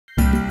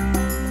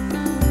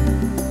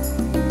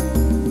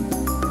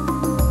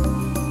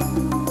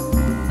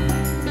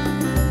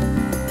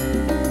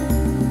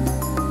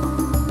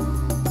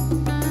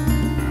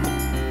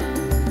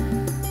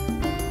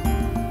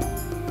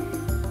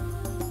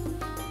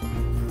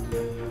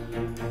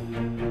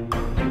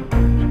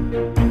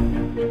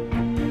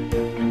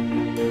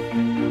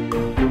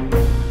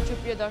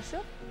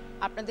দর্শক,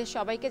 আপনাদের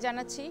সবাইকে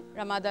জানাচ্ছি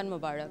রমাদান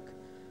মোবারক।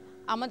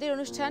 আমাদের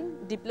অনুষ্ঠান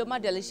ডিপ্লোমা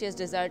ডেলিশিয়াস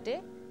ডেজার্টে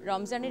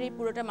রমজানের এই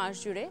পুরোটা মাস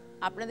জুড়ে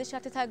আপনাদের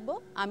সাথে থাকবো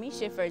আমি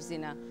শেফ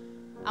ফারজিনা।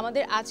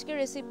 আমাদের আজকের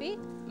রেসিপি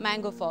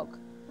ম্যাঙ্গো ফগ।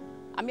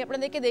 আমি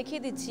আপনাদেরকে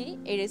দেখিয়ে দিচ্ছি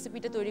এই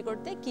রেসিপিটা তৈরি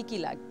করতে কি কি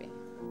লাগবে।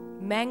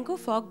 ম্যাঙ্গো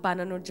ফগ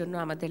বানানোর জন্য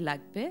আমাদের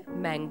লাগবে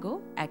mango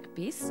 1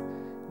 piece,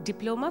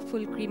 diploma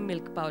full cream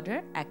milk powder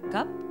 1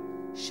 cup,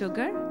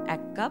 sugar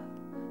 1 cup,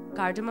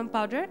 cardamom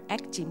powder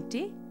 1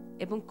 চিমটি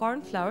এবং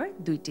কর্নফ্লাওয়ার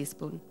 2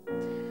 টিস্পুন।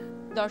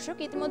 দর্শক,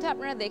 ইতিমধ্যে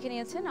আপনারা দেখে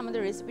নিয়েছেন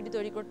আমাদের রেসিপিটি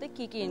তৈরি করতে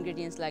কি কি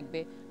ইনগ্রেডিয়েন্টস লাগবে।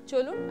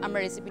 চলুন আমরা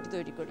রেসিপিটি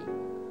তৈরি করি।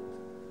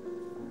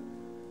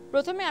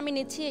 প্রথমে আমি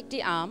নিচ্ছি একটি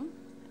আম।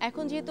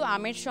 এখন যেহেতু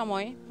আমের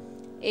সময়,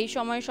 এই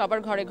সময় সবার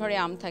ঘরে ঘরে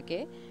আম থাকে,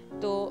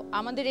 তো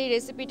আমাদের এই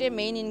রেসিপিতে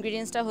মেইন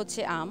ইনগ্রেডিয়েন্টসটা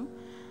হচ্ছে আম।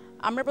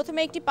 আমরা প্রথমে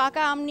একটি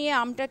পাকা আম নিয়ে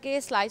আমটাকে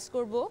স্লাইস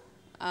করব,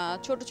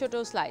 ছোট ছোট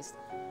স্লাইস।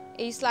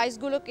 এই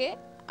স্লাইসগুলোকে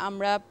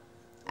আমরা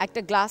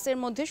একটা গ্লাসের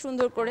মধ্যে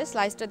সুন্দর করে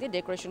স্লাইসটা দিয়ে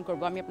ডেকোরেশন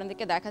করব। আমি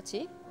আপনাদেরকে দেখাচ্ছি।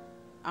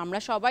 আমরা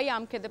সবাই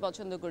আম খেতে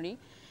পছন্দ করি,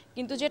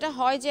 কিন্তু যেটা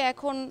হয় যে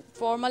এখন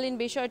ফরমালিন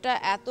বিষয়টা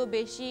এত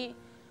বেশি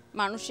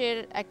মানুষের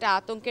একটা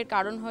আতঙ্কের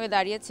কারণ হয়ে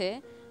দাঁড়িয়েছে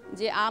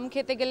যে আম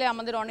খেতে গেলে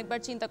আমাদের অনেকবার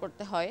চিন্তা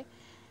করতে হয়।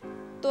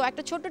 তো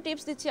একটা ছোট্ট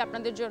টিপস দিচ্ছি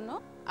আপনাদের জন্য।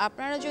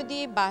 আপনারা যদি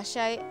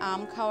বাসায়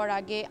আম খাওয়ার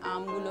আগে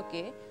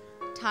আমগুলোকে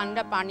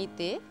ঠান্ডা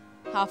পানিতে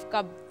হাফ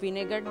কাপ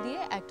ভিনেগার দিয়ে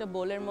একটা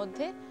বোলের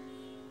মধ্যে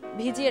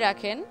ভিজিয়ে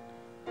রাখেন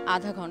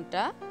আধা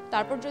ঘন্টা,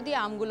 তারপর যদি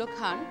আমগুলো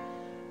খান,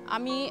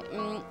 আমি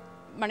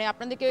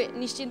আপনাদেরকে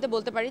নিশ্চিন্তে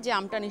বলতে পারি যে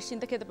আমটা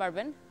নিশ্চিন্তে খেতে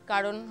পারবেন।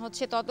 কারণ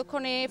হচ্ছে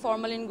ততক্ষণে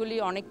ফরমালিনগুলি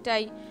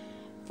অনেকটাই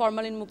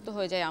ফরমালিন মুক্ত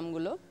হয়ে যায়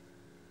আমগুলো।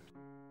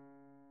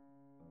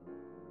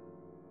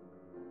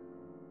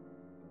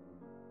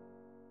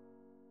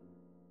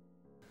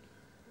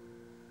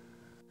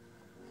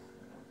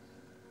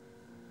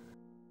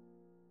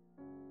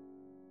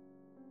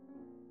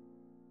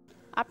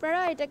 আপনারা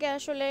এটাকে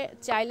আসলে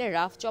চাইলে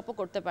রাফ চপও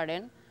করতে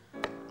পারেন।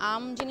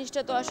 আম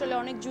জিনিসটা তো আসলে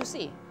অনেক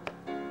জুসি।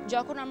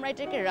 যখন আমরা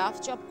এটাকে রাফ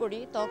চপ করি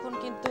তখন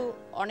কিন্তু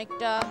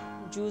অনেকটা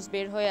জুস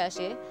বের হয়ে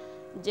আসে,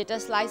 যেটা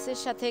স্লাইসের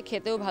সাথে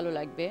খেতেও ভালো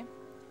লাগবে।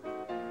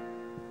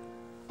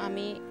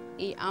 আমি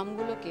এই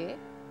আমগুলোকে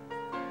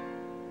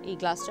এই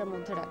গ্লাসটার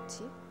মধ্যে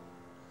রাখছি।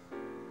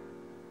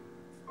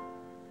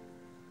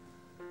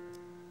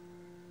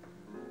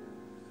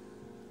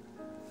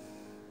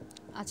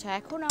 আচ্ছা,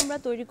 এখন আমরা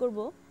তৈরি করব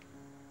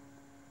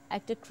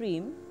একটা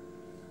ক্রিম।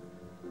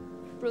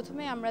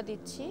 প্রথমে আমরা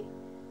দিচ্ছি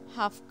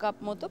হাফ কাপ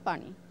মতো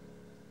পানি।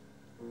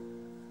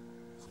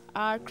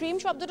 আর ক্রিম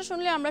শব্দটা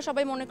শুনলে আমরা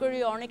সবাই মনে করি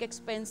অনেক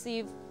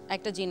এক্সপেন্সিভ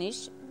একটা জিনিস,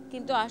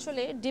 কিন্তু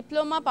আসলে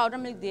ডিপ্লোমা পাউডার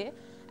মিল্ক দিয়ে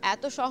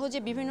এত সহজে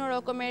বিভিন্ন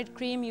রকমের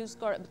ক্রিম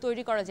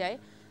তৈরি করা যায়,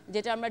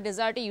 যেটা আমরা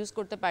ডেজার্টে ইউজ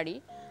করতে পারি।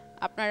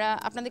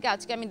 আপনাদেরকে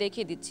আজকে আমি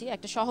দেখিয়ে দিচ্ছি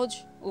একটা সহজ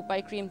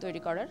উপায় ক্রিম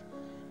তৈরি করার।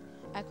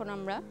 এখন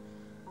আমরা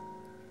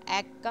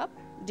 1 কাপ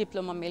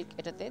ডিপ্লোমা মিল্ক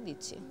এটাতে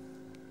দিচ্ছি।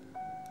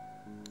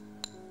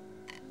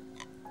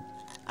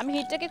 আমি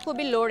হিটটাকে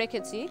খুবই লো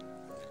রেখেছি,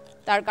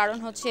 তার কারণ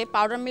হচ্ছে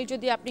পাউডার মিল্ক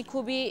যদি আপনি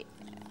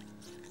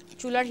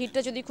চুলার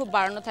হিটটা যদি খুব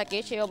বাড়ানো থাকে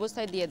সেই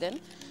অবস্থায় দিয়ে দেন,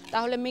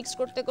 তাহলে মিক্স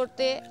করতে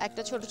করতে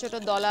একটা ছোট ছোট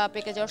দলা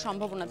পেকে যাওয়ার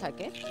সম্ভাবনা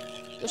থাকে।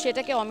 তো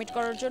সেটাকে অমিট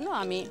করার জন্য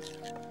আমি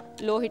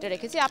লো হিটে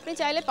রেখেছি। আপনি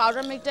চাইলে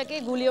পাউডার মিল্কটাকে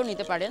গুলিয়েও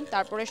নিতে পারেন,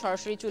 তারপরে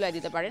সরাসরি চুলায়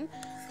দিতে পারেন,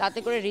 তাতে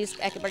করে রিস্ক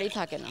একেবারেই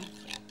থাকে না।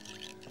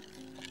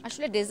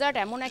 আসলে ডেজার্ট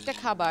এমন একটা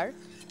খাবার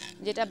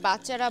যেটা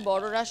বাচ্চারা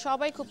বড়রা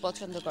সবাই খুব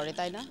পছন্দ করে,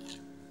 তাই না?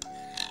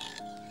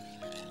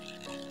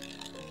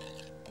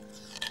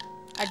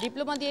 আর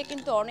ডিপ্লোমা দিয়ে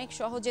কিন্তু অনেক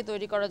সহজে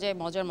তৈরি করা যায়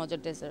মজার মজার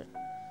ডেজার্ট।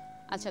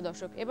 আচ্ছা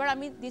দর্শক, এবার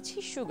আমি দিচ্ছি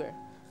সুগার।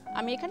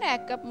 আমি এখানে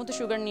 1 কাপ মতো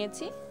সুগার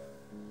নিয়েছি।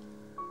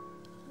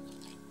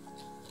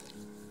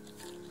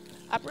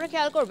 আপনারা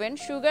খেয়াল করবেন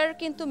সুগার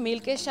কিন্তু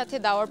মিল্কের সাথে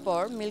দেওয়ার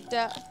পর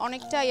মিল্কটা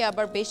অনেকটাই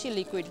আবার বেশি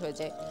লিকুইড হয়ে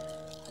যায়।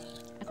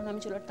 এখন আমি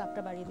চুলার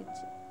তাপটা বাড়িয়ে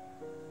দিচ্ছি।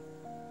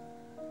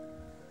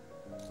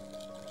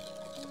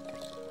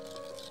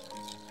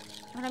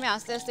 এখন আমি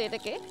আস্তে আস্তে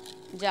এটাকে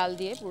জাল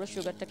দিয়ে পুরো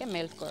সুগারটাকে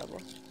মেল্ট করাবো।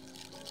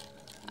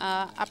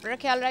 আপনারা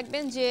খেয়াল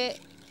রাখবেন যে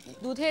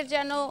দুধের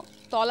যেন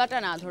তলাটা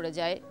না ধরে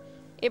যায়।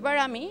 এবার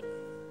আমি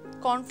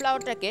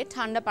কর্নফ্লাওয়ারটাকে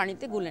ঠান্ডা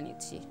পানিতে গুলে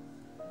নিচ্ছি।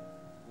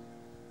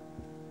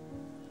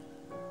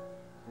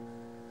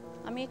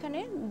 আমি এখানে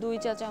 2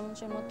 চা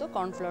চামচের মতো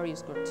কর্নফ্লাওয়ার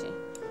ইউজ করছি।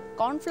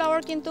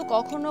 কর্নফ্লাওয়ার কিন্তু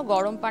কখনো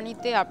গরম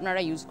পানিতে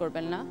আপনারা ইউজ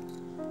করবেন না।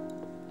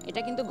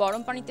 এটা কিন্তু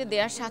গরম পানিতে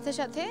দেওয়ার সাথে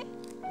সাথে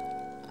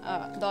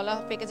দলা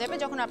পেকে যাবে,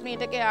 যখন আপনি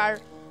এটাকে আর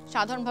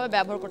সাধারণভাবে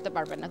ব্যবহার করতে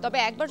পারবেন না। তবে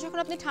একবার যখন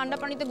আপনি ঠান্ডা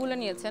পানিতে গুলে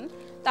নিয়েছেন,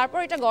 তারপর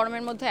এটা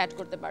গরমের মধ্যে অ্যাড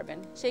করতে পারবেন,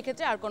 সেই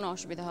ক্ষেত্রে আর কোনো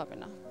অসুবিধা হবে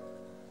না।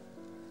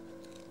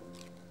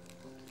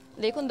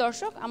 দেখুন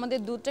দর্শক, আমাদের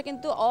দুধটা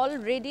কিন্তু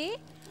অলরেডি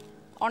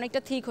অনেকটা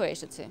থিক হয়ে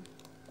এসেছে।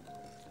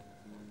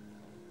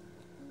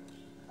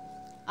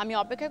 আমি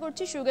অপেক্ষা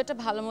করছি সুগারটা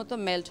ভালো মতো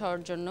মেল্ট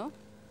হওয়ার জন্য।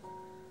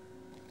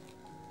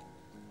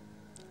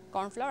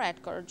 কর্নফ্লাওয়ার অ্যাড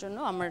করার জন্য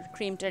আমার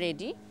ক্রিমটা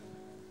রেডি।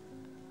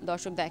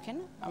 দর্শক দেখেন,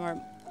 আমার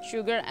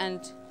sugar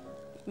and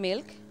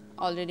milk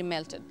already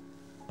melted.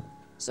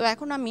 So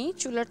এখন আমি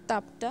চুলার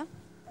তাপটা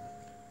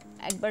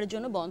একবারের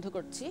জন্য বন্ধ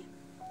করছি।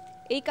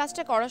 এই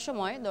কাজটা করার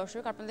সময়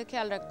দর্শক আপনাদের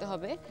খেয়াল রাখতে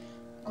হবে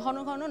ঘন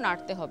ঘন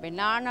নাড়তে হবে,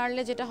 না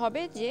নাড়লে যেটা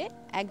হবে যে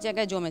এক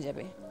জায়গায় জমে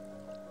যাবে।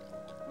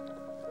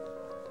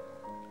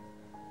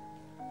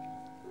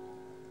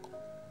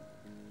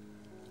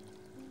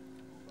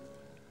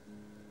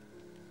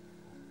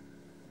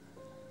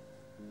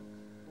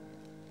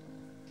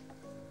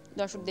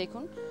 দর্শক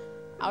দেখুন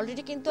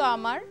অলরেডি কিন্তু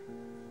আমার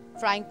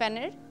ফ্রাইং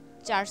প্যানের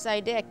 4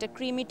 সাইডে একটা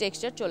ক্রিমি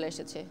টেক্সচার চলে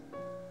এসেছে।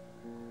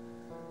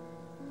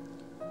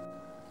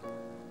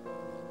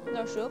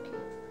 দর্শক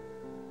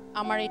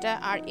আমার এটা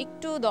আর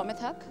একটু দমে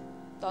থাক,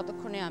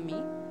 ততক্ষণে আমি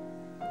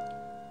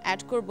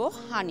অ্যাড করব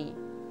হানি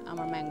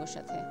আমার ম্যাঙ্গোর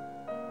সাথে।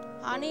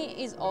 হানি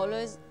ইজ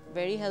অলওয়েজ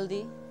ভেরি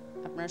হেলদি,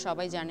 আপনারা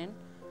সবাই জানেন,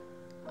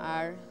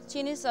 আর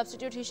চিনির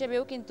সাবস্টিটিউট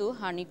হিসেবেও কিন্তু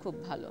হানি খুব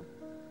ভালো।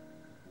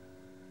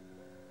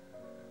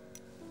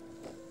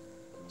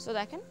 সো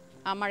দেখেন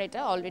আমার এটা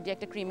অলরেডি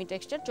একটা ক্রিমি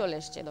টেক্সচার চলে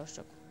এসেছে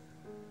দর্শক।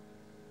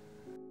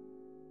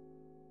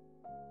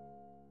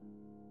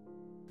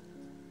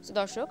 সো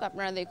দর্শক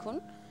আপনারা দেখুন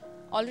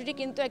অলরেডি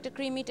কিন্তু একটা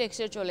ক্রিমি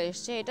টেক্সচার চলে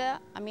এসেছে। এটা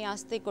আমি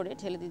আস্তে করে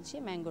ঢেলে দিচ্ছি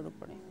ম্যাঙ্গোর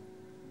উপরে।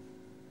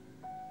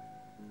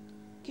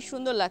 কি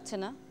সুন্দর লাগছে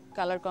না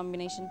কালার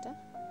কম্বিনেশনটা?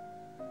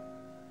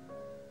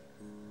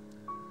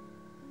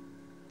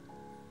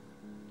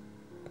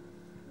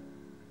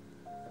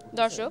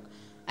 দর্শক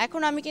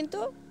এখন আমি কিন্তু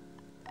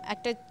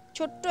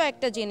ছোট্ট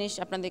একটা জিনিস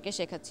আপনাদেরকে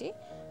শেখাচ্ছি,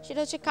 সেটা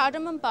হচ্ছে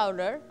কার্ডামম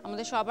পাউডার।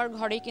 আমাদের সবার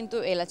ঘরেই কিন্তু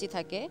এলাচি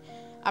থাকে।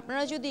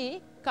 আপনারা যদি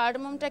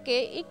কার্ডামমটাকে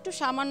একটু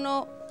সামান্য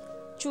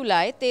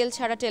চুলায় তেল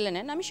ছাড়া টেলে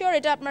নেন, আমি শিওর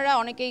এটা আপনারা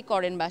অনেকেই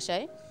করেন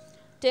বাসায়,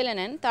 টেলে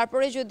নেন,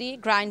 তারপরে যদি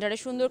গ্রাইন্ডারে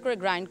সুন্দর করে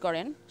গ্রাইন্ড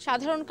করেন,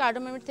 সাধারণ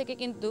কার্ডামমের থেকে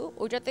কিন্তু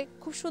ওইটাতে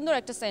খুব সুন্দর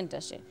একটা সেন্ট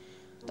আসে।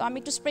 তো আমি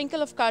একটু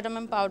স্প্রিঙ্কল অফ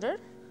কার্ডামম পাউডার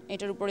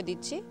এটার উপরে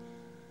দিচ্ছি।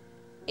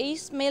 এই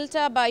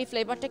স্মেলটা বা এই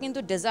ফ্লেভারটা কিন্তু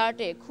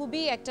ডেজার্টে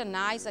খুবই একটা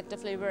নাইস একটা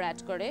ফ্লেভার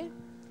অ্যাড করে।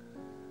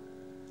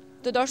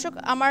 তো দর্শক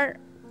আমার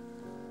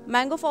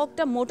ম্যাঙ্গো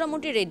ফগটা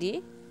মোটামুটি রেডি,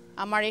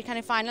 আমার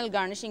এখানে ফাইনাল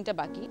গার্নিশিংটা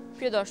বাকি।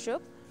 প্রিয় দর্শক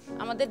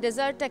আমাদের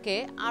ডেজার্টটাকে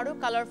আরও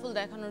কালারফুল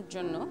দেখানোর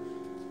জন্য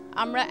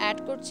আমরা অ্যাড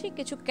করছি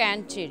কিছু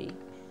ক্যান্ড চেরি।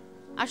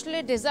 আসলে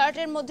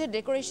ডেজার্টের মধ্যে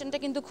ডেকোরেশনটা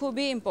কিন্তু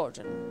খুবই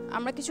ইম্পর্ট্যান্ট।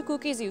 আমরা কিছু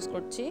কুকিজ ইউজ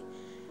করছি।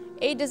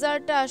 এই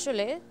ডেজার্টটা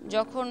আসলে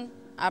যখন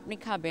আপনি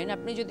খাবেন,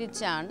 আপনি যদি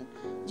চান,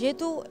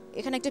 যেহেতু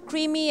এখানে একটা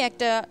ক্রিমি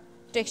একটা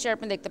টেক্সচার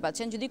আপনি দেখতে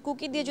পাচ্ছেন, যদি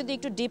কুকি দিয়ে যদি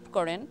একটু ডিপ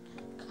করেন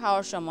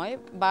খাওয়ার সময়,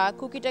 বা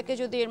কুকিটাকে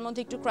যদি এর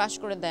মধ্যে একটু ক্রাশ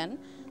করে দেন,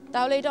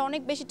 তাহলে এটা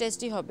অনেক বেশি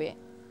টেস্টি হবে।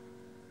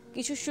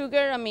 কিছু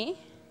সুগার আমি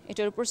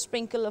এটার উপর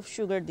স্প্রিঙ্কল অফ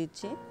সুগার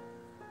দিচ্ছি।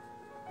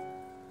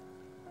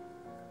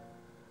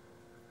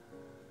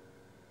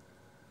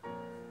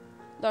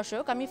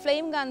 দর্শক আমি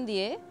ফ্লেম গান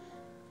দিয়ে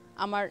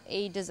আমার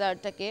এই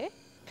ডেজার্টটাকে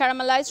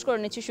ক্যারামেলাইজ করে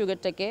নিচ্ছি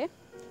সুগারটাকে,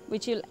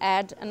 which will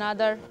add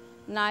another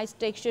nice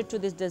texture to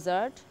this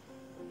dessert.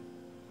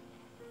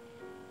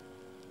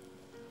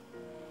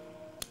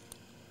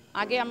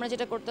 আগে আমরা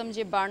যেটা করতাম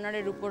যে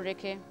বার্নারের উপর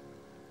রেখে,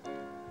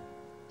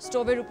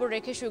 স্টোভের উপর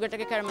রেখে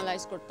সুগারটাকে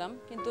ক্যারামেলাইজ করতাম,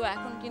 কিন্তু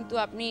এখন কিন্তু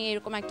আপনি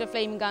এরকম একটা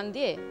ফ্লেম গান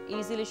দিয়ে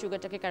ইজিলি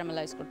সুগারটাকে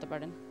ক্যারামেলাইজ করতে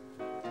পারেন।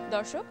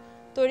 দর্শক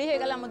তৈরি হয়ে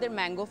গেল আমাদের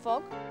ম্যাঙ্গো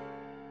ফগ।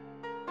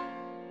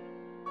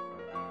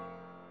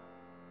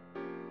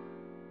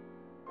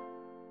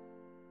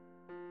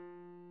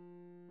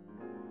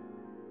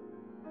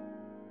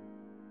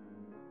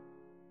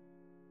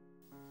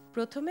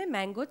 প্রথমে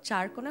ম্যাঙ্গো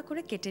 4 কোনা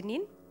করে কেটে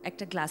নিন,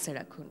 একটা গ্লাসে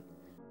রাখুন।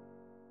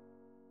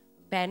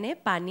 প্যানে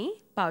পানি,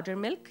 পাউডার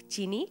মিল্ক,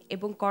 চিনি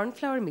এবং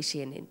কর্নফ্লাওয়ার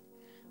মিশিয়ে নিন।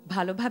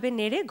 ভালোভাবে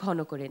নেড়ে ঘন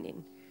করে নিন।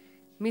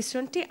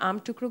 মিশ্রণটি আম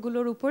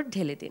টুকরোগুলোর উপর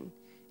ঢেলে দিন।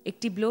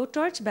 একটি ব্লো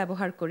টর্চ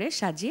ব্যবহার করে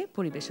সাজিয়ে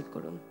পরিবেশন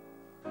করুন।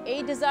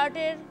 এই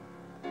ডেজার্টের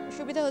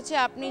সুবিধা হচ্ছে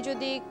আপনি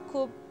যদি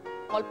খুব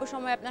অল্প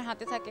সময় আপনার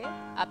হাতে থাকে,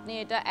 আপনি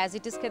এটা অ্যাজ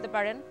ইট ইজ খেতে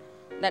পারেন।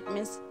 দ্যাট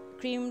মিনস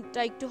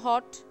ক্রিমটা একটু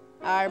hot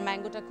R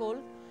ম্যাঙ্গোটা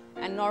cold,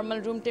 and normal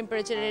room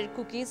temperature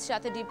cookies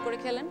সাথে ডিপ করে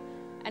খেলেন,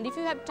 and if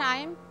you have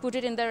time put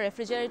it in the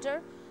refrigerator,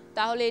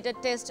 তাহলে এটা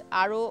টেস্ট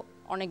আরও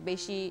অনেক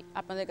বেশি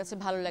আপনাদের কাছে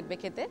ভালো লাগবে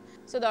খেতে।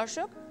 সো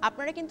দর্শক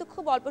আপনারা কিন্তু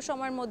খুব অল্প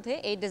সময়ের মধ্যে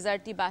এই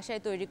ডেজার্টটি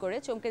বাসায় তৈরি করে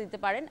চমকে দিতে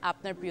পারেন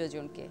আপনার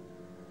প্রিয়জনকে।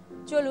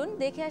 চলুন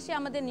দেখে আসি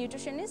আমাদের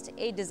নিউট্রিশনিস্ট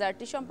এই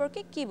ডেজার্টটি সম্পর্কে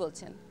কি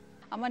বলছেন।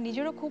 আমার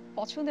নিজেরও খুব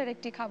পছন্দের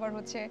একটি খাবার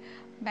হচ্ছে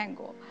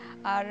ম্যাঙ্গো।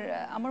 আর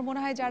আমার মনে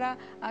হয় যারা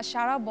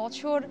সারা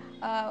বছর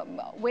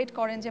ওয়েট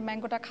করেন যে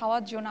ম্যাঙ্গোটা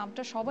খাওয়ার জন্য,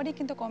 আমটা সবারই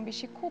কিন্তু কম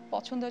বেশি খুব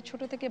পছন্দ,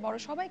 ছোট থেকে বড়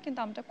সবাই কিন্তু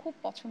আমটা খুব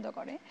পছন্দ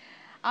করে।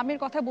 আমের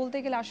কথা বলতে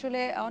গেলে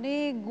আসলে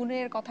অনেক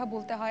গুণের কথা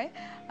বলতে হয়।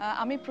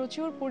 আমি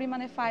প্রচুর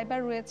পরিমাণে ফাইবার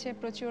রয়েছে,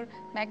 প্রচুর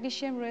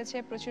ম্যাগনেসিয়াম রয়েছে,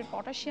 প্রচুর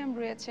পটাশিয়াম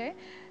রয়েছে।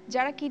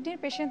 যারা কিডনির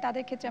পেশেন্ট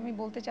তাদের ক্ষেত্রে আমি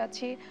বলতে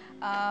চাচ্ছি,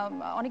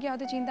 অনেকে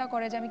হয়তো চিন্তা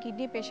করে যে আমি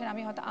কিডনি পেশেন্ট,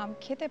 আমি হয়তো আম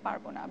খেতে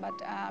পারবো না, বাট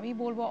আমি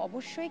বলবো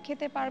অবশ্যই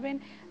খেতে পারবেন।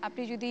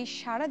 আপনি যদি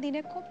সারা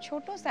দিনে খুব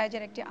ছোট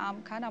সাইজের একটি আম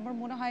খান, আমার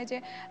মনে হয় যে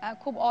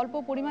খুব অল্প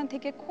পরিমাণ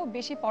থেকে খুব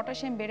বেশি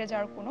পটাশিয়াম বেড়ে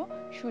যাওয়ার কোনো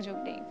সুযোগ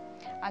নেই।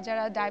 আর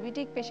যারা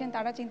ডায়াবেটিক পেশেন্ট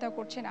তারা চিন্তা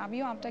করছেন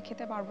আমিও আমটা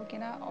খেতে পারবো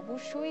কিনা,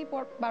 অবশ্যই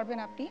পারবেন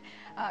আপনি।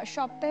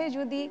 সপ্তাহে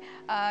যদি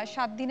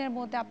 7 দিনের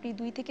মধ্যে আপনি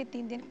 2 থেকে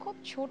 3 দিন খুব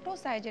ছোট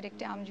সাইজের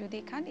একটি আম যদি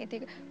খান, এতে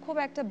খুব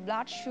একটা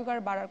ব্লাড সুগার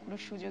বাড়ার কোনো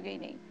সুযোগই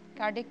নেই।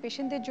 কার্ডিয়াক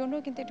পেশেন্টদের জন্য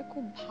কিন্তু এটা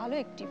খুব ভালো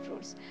একটি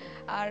ফ্রুটস।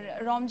 আর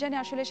রমজানে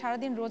আসলে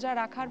সারাদিন রোজা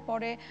রাখার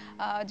পরে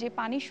যে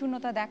পানি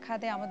শূন্যতা দেখা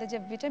দেয়, আমাদের যে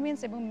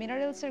ভিটামিনস এবং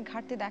মিনারেলসের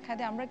ঘাটতি দেখা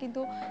দেয়, আমরা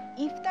কিন্তু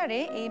ইফতারে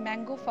এই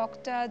ম্যাঙ্গো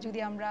ফগটা যদি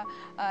আমরা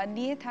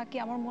নিয়ে থাকি,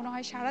 আমার মনে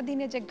হয়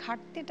সারাদিনে যে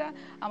ঘাটতিটা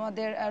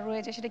আমাদের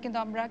রয়েছে সেটা কিন্তু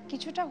আমরা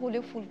কিছুটা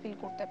হলেও ফুলফিল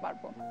করতে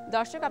পারবো।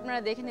 দর্শক, আপনারা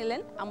দেখে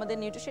নিলেন আমাদের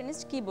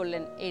নিউট্রিশনিস্ট কি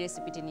বললেন এই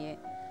রেসিপিটি নিয়ে।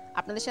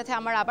 আপনাদের সাথে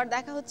আমার আবার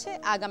দেখা হচ্ছে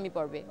আগামী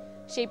পর্বে।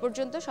 সেই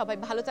পর্যন্ত সবাই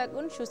ভালো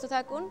থাকুন, সুস্থ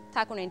থাকুন,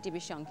 থাকুন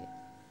এনটিভির সঙ্গে।